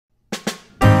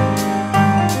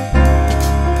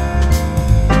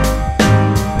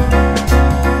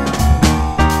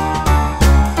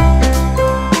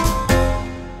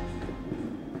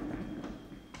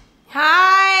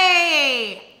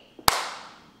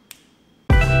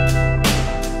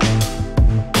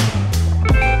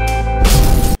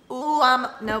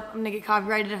Nope, I'm gonna get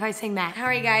copyrighted if I sing that. How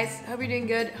are you guys? Hope you're doing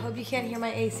good. Hope you can't hear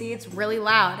my AC. It's really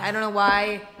loud. I don't know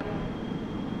why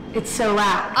it's so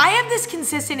loud. I have this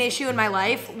consistent issue in my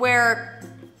life where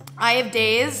I have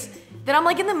days that I'm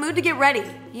like in the mood to get ready,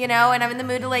 you know, and I'm in the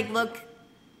mood to like look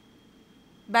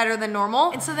better than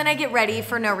normal. And so then I get ready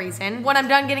for no reason. When I'm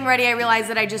done getting ready, I realize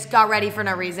that I just got ready for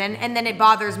no reason. And then it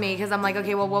bothers me because I'm like,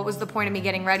 okay, well, what was the point of me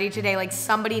getting ready today? Like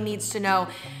somebody needs to know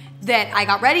that I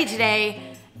got ready today.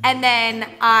 And then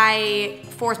I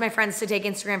force my friends to take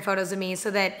Instagram photos of me so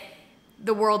that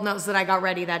the world knows that I got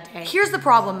ready that day. Here's the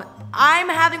problem. I'm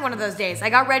having one of those days.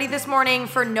 I got ready this morning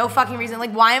for no fucking reason.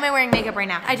 Like, why am I wearing makeup right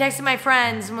now? I texted my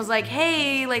friends and was like,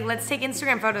 hey, like, let's take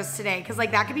Instagram photos today. Cause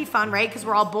like that could be fun, right? Cause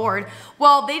we're all bored.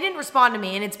 Well, they didn't respond to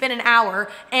me and it's been an hour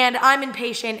and I'm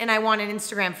impatient and I want an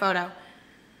Instagram photo.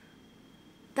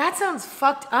 That sounds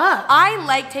fucked up. I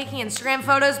like taking Instagram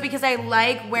photos because I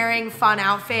like wearing fun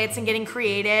outfits and getting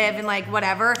creative and like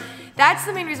whatever. That's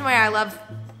the main reason why I love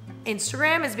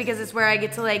Instagram, is because it's where I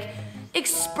get to like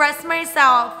express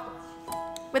myself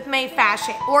with my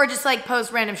fashion or just like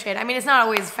post random shit. I mean, it's not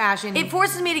always fashion. It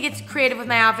forces me to get creative with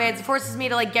my outfits. It forces me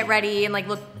to like get ready and like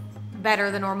look better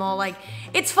than normal. Like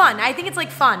it's fun. I think it's like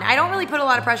fun. I don't really put a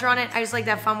lot of pressure on it. I just like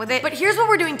to have fun with it. But here's what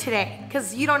we're doing today,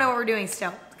 because you don't know what we're doing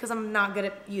still, because I'm not good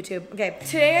at YouTube. Okay,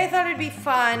 today I thought it'd be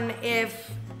fun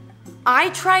if I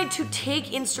tried to take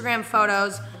Instagram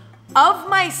photos of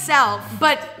myself,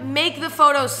 but make the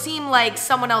photo seem like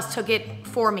someone else took it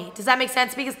for me. Does that make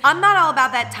sense? Because I'm not all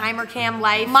about that timer cam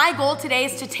life. My goal today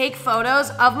is to take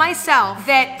photos of myself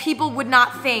that people would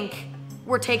not think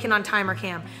were taken on timer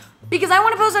cam. Because I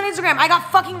want to post on Instagram. I got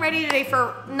fucking ready today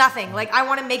for nothing. Like, I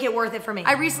want to make it worth it for me.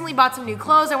 I recently bought some new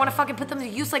clothes. I want to fucking put them to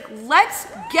use. Like, let's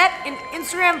get an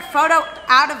Instagram photo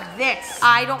out of this.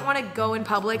 I don't want to go in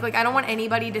public. Like, I don't want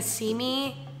anybody to see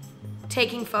me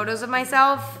taking photos of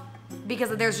myself, because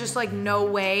there's just like no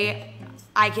way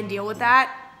I can deal with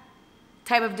that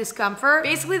type of discomfort.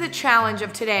 Basically, the challenge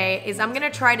of today is I'm gonna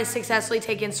try to successfully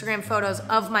take Instagram photos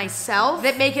of myself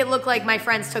that make it look like my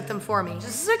friends took them for me.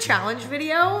 This is a challenge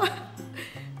video.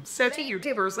 Such a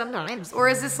YouTuber sometimes. Or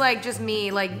is this like just me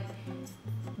like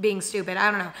being stupid? I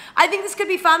don't know. I think this could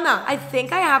be fun though. I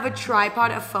think I have a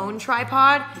tripod, a phone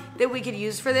tripod that we could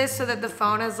use for this so that the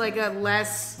phone has like a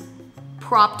less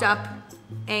propped up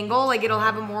angle, like it'll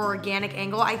have a more organic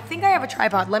angle. I think I have a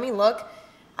tripod. Let me look.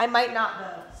 I might not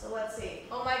though, so let's see.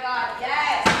 Oh my God,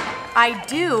 yes! I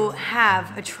do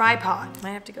have a tripod.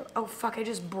 I have to go, oh fuck, I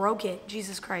just broke it.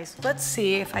 Jesus Christ. Let's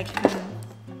see if I can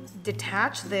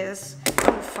detach this.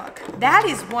 Oh fuck. That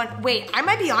is one, wait, I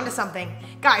might be onto something.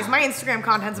 Guys, my Instagram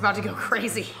content's about to go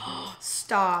crazy.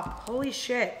 Stop. Holy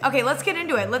shit. Okay, let's get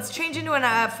into it. Let's change into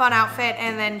a fun outfit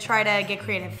and then try to get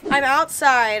creative. I'm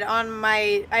outside on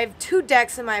I have 2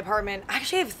 decks in my apartment.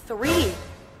 Actually, I have 3.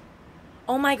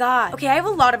 Oh my God. Okay, I have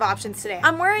a lot of options today.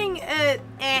 I'm wearing a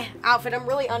outfit. I'm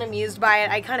really unamused by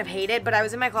it. I kind of hate it, but I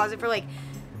was in my closet for like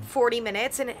 40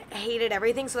 minutes and hated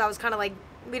everything, so that was kind of like,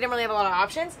 we didn't really have a lot of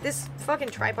options. This fucking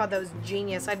tripod though is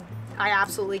genius. I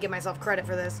absolutely give myself credit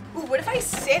for this. Ooh, what if I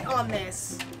sit on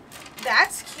this?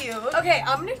 That's cute. Okay,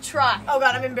 I'm gonna try. Oh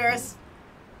God, I'm embarrassed.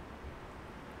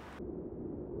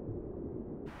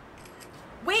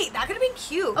 Wait, that could have been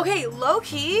cute. Okay, low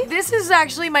key, this is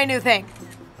actually my new thing.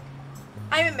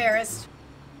 I'm embarrassed.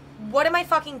 What am I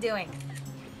fucking doing?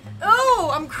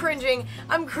 Oh, I'm cringing.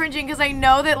 I'm cringing because I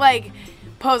know that like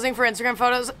posing for Instagram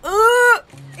photos.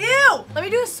 Ew! Let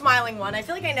me do a smiling one. I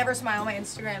feel like I never smile on my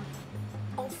Instagram.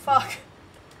 Oh fuck.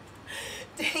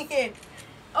 Dang it.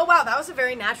 Oh wow, that was a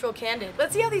very natural candid.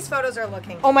 Let's see how these photos are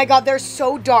looking. Oh my God, they're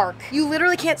so dark. You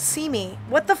literally can't see me.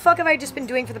 What the fuck have I just been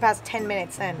doing for the past 10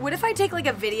 minutes then? What if I take like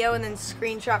a video and then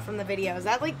screenshot from the video? Is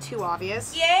that like too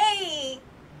obvious? Yay!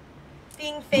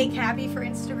 Being fake happy for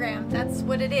Instagram. That's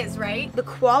what it is, right? The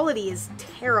quality is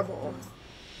terrible.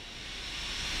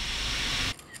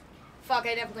 Fuck,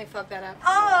 I definitely fucked that up.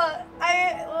 Oh,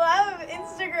 I love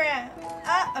Instagram.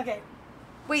 Okay.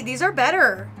 Wait, these are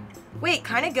better. Wait,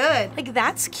 kind of good. Like,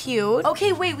 that's cute.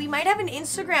 Okay, wait, we might have an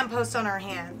Instagram post on our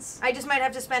hands. I just might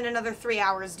have to spend another 3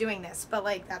 hours doing this, but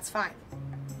like, that's fine.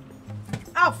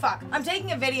 Oh, fuck. I'm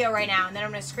taking a video right now, and then I'm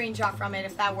gonna screenshot from it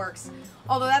if that works.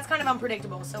 Although that's kind of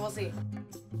unpredictable, so we'll see.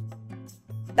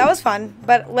 That was fun,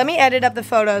 but let me edit up the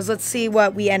photos. Let's see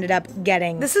what we ended up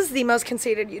getting. This is the most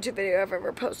conceited YouTube video I've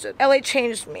ever posted. LA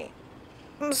changed me.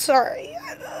 I'm sorry.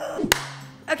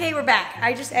 Okay, we're back.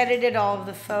 I just edited all of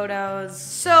the photos.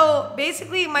 So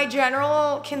basically my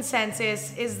general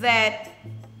consensus is that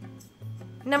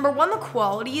number one, the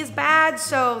quality is bad,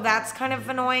 so that's kind of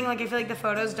annoying. Like I feel like the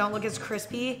photos don't look as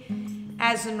crispy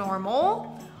as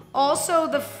normal. Also,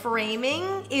 the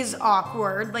framing is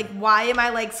awkward. Like, why am I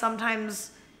like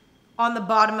sometimes on the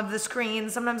bottom of the screen?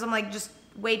 Sometimes I'm like just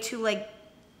way too like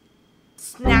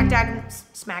smack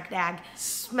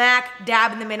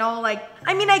dab in the middle. Like,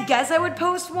 I mean, I guess I would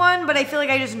post one, but I feel like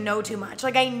I just know too much.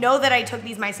 Like, I know that I took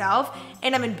these myself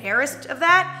and I'm embarrassed of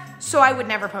that, so I would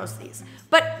never post these.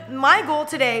 But my goal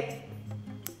today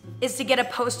is to get a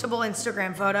postable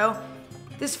Instagram photo.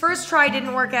 This first try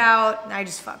didn't work out. I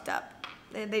just fucked up.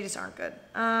 They just aren't good.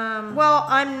 Well,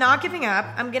 I'm not giving up.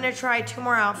 I'm gonna try 2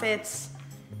 more outfits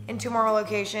in 2 more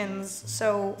locations,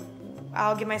 so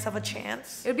I'll give myself a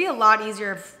chance. It would be a lot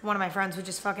easier if one of my friends would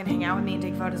just fucking hang out with me and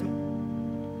take photos.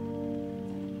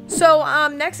 So,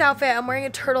 next outfit, I'm wearing a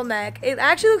turtleneck. It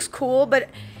actually looks cool, but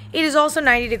it is also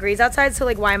 90 degrees outside, so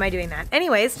like, why am I doing that?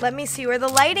 Anyways, let me see where the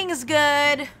lighting is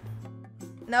good.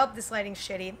 Nope, this lighting's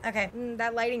shitty. Okay,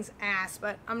 that lighting's ass,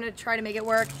 but I'm gonna try to make it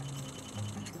work.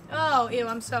 Oh, ew,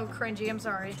 I'm so cringy, I'm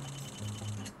sorry.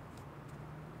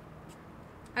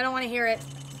 I don't wanna hear it.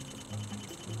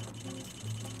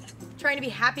 I'm trying to be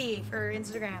happy for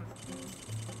Instagram.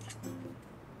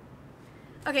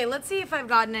 Okay, let's see if I've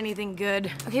gotten anything good.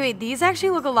 Okay, wait, these actually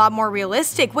look a lot more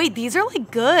realistic. Wait, these are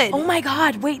like good. Oh my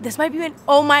God, wait, this might be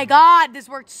oh my God, this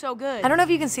worked so good. I don't know if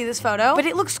you can see this photo, but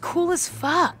it looks cool as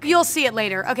fuck. You'll see it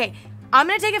later. Okay, I'm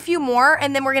gonna take a few more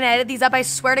and then we're gonna edit these up. I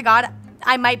swear to God,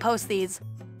 I might post these.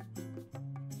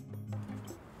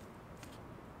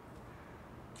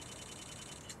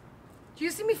 Did you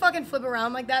see me fucking flip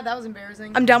around like that? That was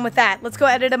embarrassing. I'm done with that. Let's go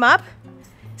edit them up.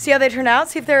 See how they turn out,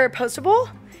 see if they're postable.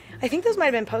 I think those might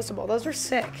have been postable. Those were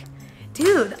sick.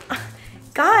 Dude,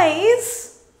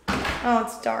 guys. Oh,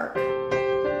 it's dark.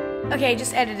 Okay, I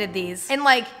just edited these. And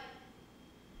like,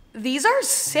 these are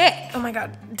sick. Oh my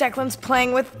God, Declan's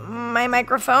playing with my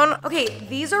microphone. Okay,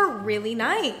 these are really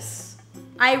nice.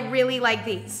 I really like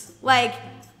these. Like,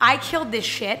 I killed this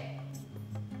shit.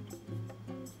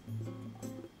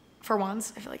 For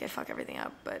once, I feel like I fuck everything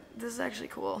up, but this is actually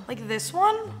cool. Like this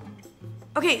one.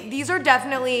 Okay, these are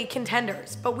definitely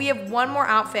contenders, but we have one more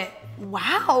outfit.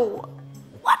 Wow,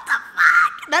 what the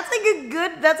fuck?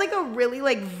 That's like a really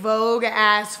like Vogue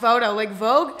ass photo. Like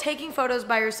Vogue taking photos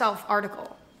by yourself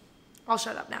article. I'll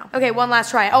shut up now. Okay, one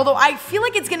last try. Although I feel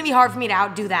like it's gonna be hard for me to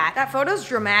outdo that. That photo's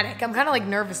dramatic. I'm kind of like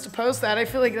nervous to post that. I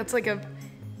feel like that's like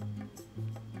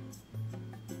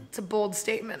it's a bold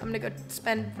statement. I'm gonna go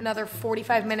spend another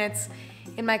 45 minutes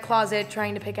in my closet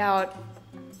trying to pick out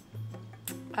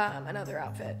another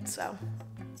outfit, so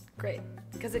great.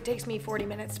 Because it takes me 40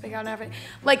 minutes to pick out an outfit.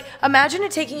 Like, imagine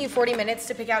it taking you 40 minutes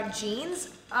to pick out jeans,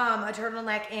 a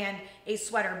turtleneck, and a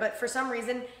sweater. But for some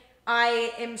reason,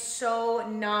 I am so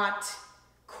not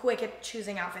quick at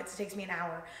choosing outfits. It takes me an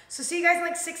hour. So see you guys in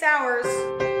like 6 hours.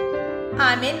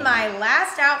 I'm in my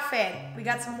last outfit. We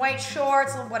got some white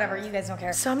shorts, whatever, you guys don't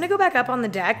care. So I'm gonna go back up on the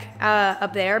deck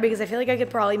up there because I feel like I could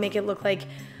probably make it look like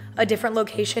a different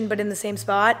location but in the same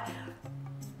spot.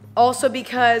 Also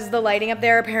because the lighting up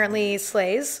there apparently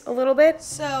slays a little bit.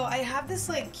 So I have this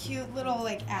like cute little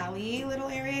like alley little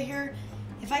area here.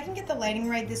 If I can get the lighting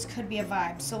right, this could be a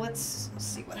vibe. So let's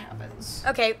see what happens.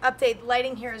 Okay, update,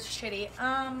 lighting here is shitty.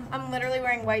 I'm literally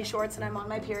wearing white shorts and I'm on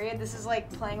my period. This is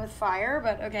like playing with fire,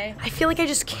 but okay. I feel like I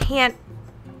just can't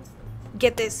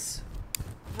get this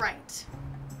right.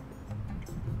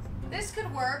 This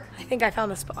could work. I think I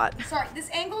found the spot. Sorry, this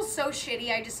angle's so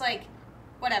shitty, I just like,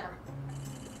 whatever.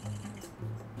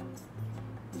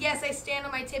 Yes, I stand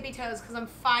on my tippy toes because I'm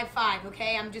 5'5",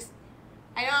 okay? I don't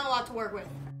have a lot to work with.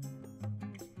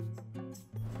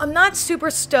 I'm not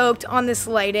super stoked on this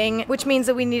lighting, which means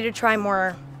that we need to try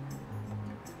more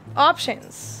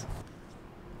options.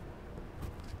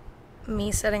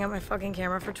 Me setting up my fucking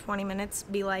camera for 20 minutes,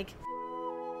 be like.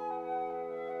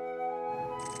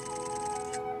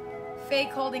 Fake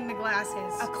holding the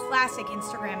glasses, a classic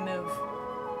Instagram move.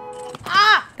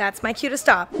 Ah! That's my cue to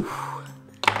stop.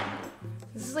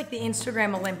 This is like the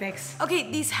Instagram Olympics.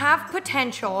 Okay, these have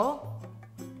potential.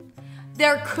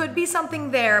 There could be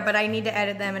something there, but I need to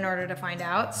edit them in order to find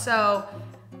out. So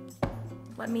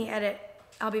let me edit.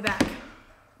 I'll be back.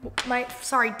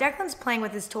 Sorry, Declan's playing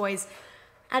with his toys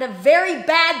at a very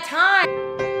bad time.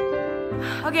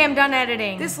 Okay, I'm done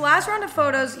editing. This last round of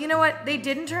photos, you know what? They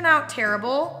didn't turn out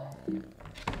terrible.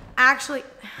 Actually,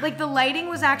 like the lighting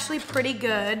was actually pretty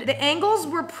good. The angles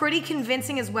were pretty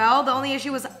convincing as well. The only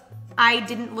issue was I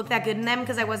didn't look that good in them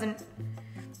because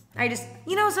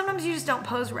you know, sometimes you just don't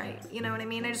pose right, you know what I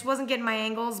mean? I just wasn't getting my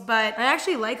angles, but I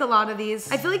actually like a lot of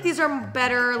these. I feel like these are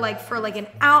better like for like an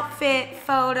outfit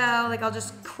photo, like I'll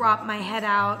just crop my head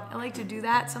out. I like to do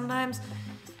that sometimes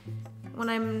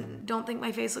when don't think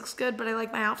my face looks good, but I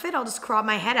like my outfit, I'll just crop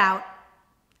my head out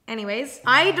Anyways,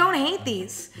 I don't hate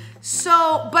these.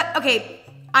 So, but okay,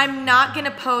 I'm not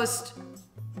gonna post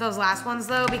those last ones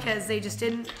though because they just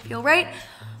didn't feel right.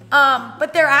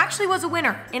 But there actually was a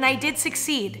winner and I did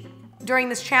succeed during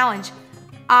this challenge.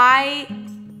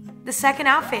 The second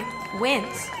outfit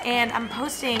wins and I'm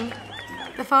posting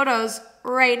the photos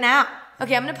right now.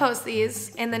 Okay, I'm gonna post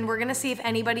these and then we're gonna see if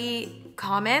anybody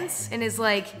comments and is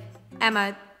like,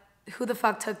 Emma, who the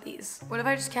fuck took these? What if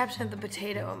I just captioned the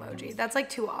potato emoji? That's like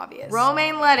too obvious.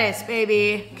 Romaine lettuce,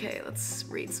 baby. Okay, let's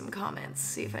read some comments,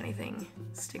 see if anything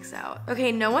sticks out.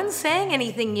 Okay, no one's saying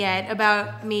anything yet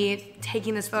about me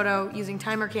taking this photo using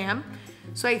timer cam.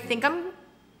 So I think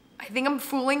I'm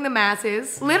fooling the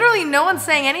masses. Literally no one's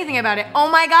saying anything about it. Oh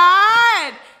my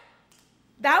God!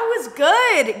 That was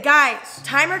good, guys.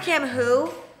 Timer cam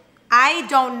who? I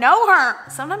don't know her.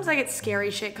 Sometimes I get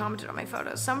scary shit commented on my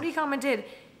photos. Somebody commented,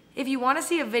 if you want to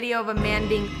see a video of a man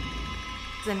being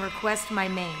then request my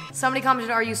main. Somebody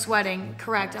commented, are you sweating?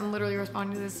 Correct, I'm literally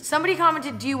responding to this. Somebody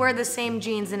commented, do you wear the same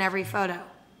jeans in every photo?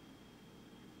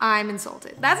 I'm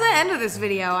insulted. That's the end of this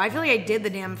video. I feel like I did the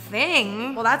damn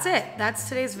thing. Well, that's it. That's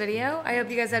today's video. I hope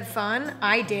you guys had fun.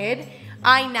 I did.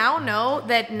 I now know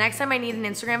that next time I need an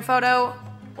Instagram photo,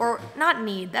 or not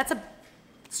need, that's a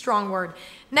strong word.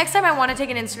 Next time I want to take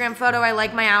an Instagram photo, I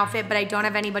like my outfit, but I don't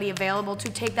have anybody available to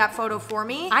take that photo for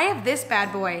me. I have this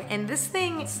bad boy, and this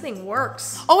thing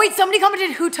works. Oh wait, somebody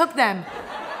commented who took them.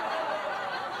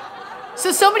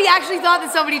 So somebody actually thought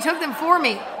that somebody took them for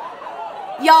me.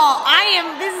 Y'all,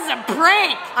 this is a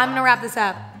prank. I'm gonna wrap this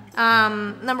up.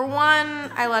 Number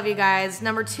one, I love you guys.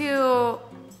 Number two,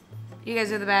 you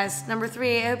guys are the best. Number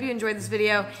three, I hope you enjoyed this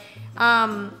video.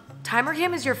 Timer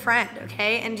cam is your friend,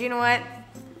 okay? And do you know what?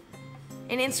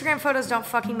 And Instagram photos don't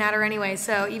fucking matter anyway,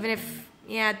 so even if,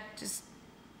 yeah, just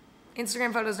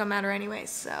Instagram photos don't matter anyway,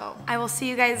 so. I will see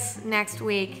you guys next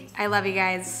week. I love you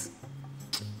guys.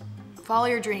 Follow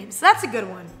your dreams. That's a good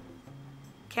one.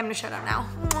 Okay, I'm gonna shut up now.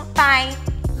 Bye.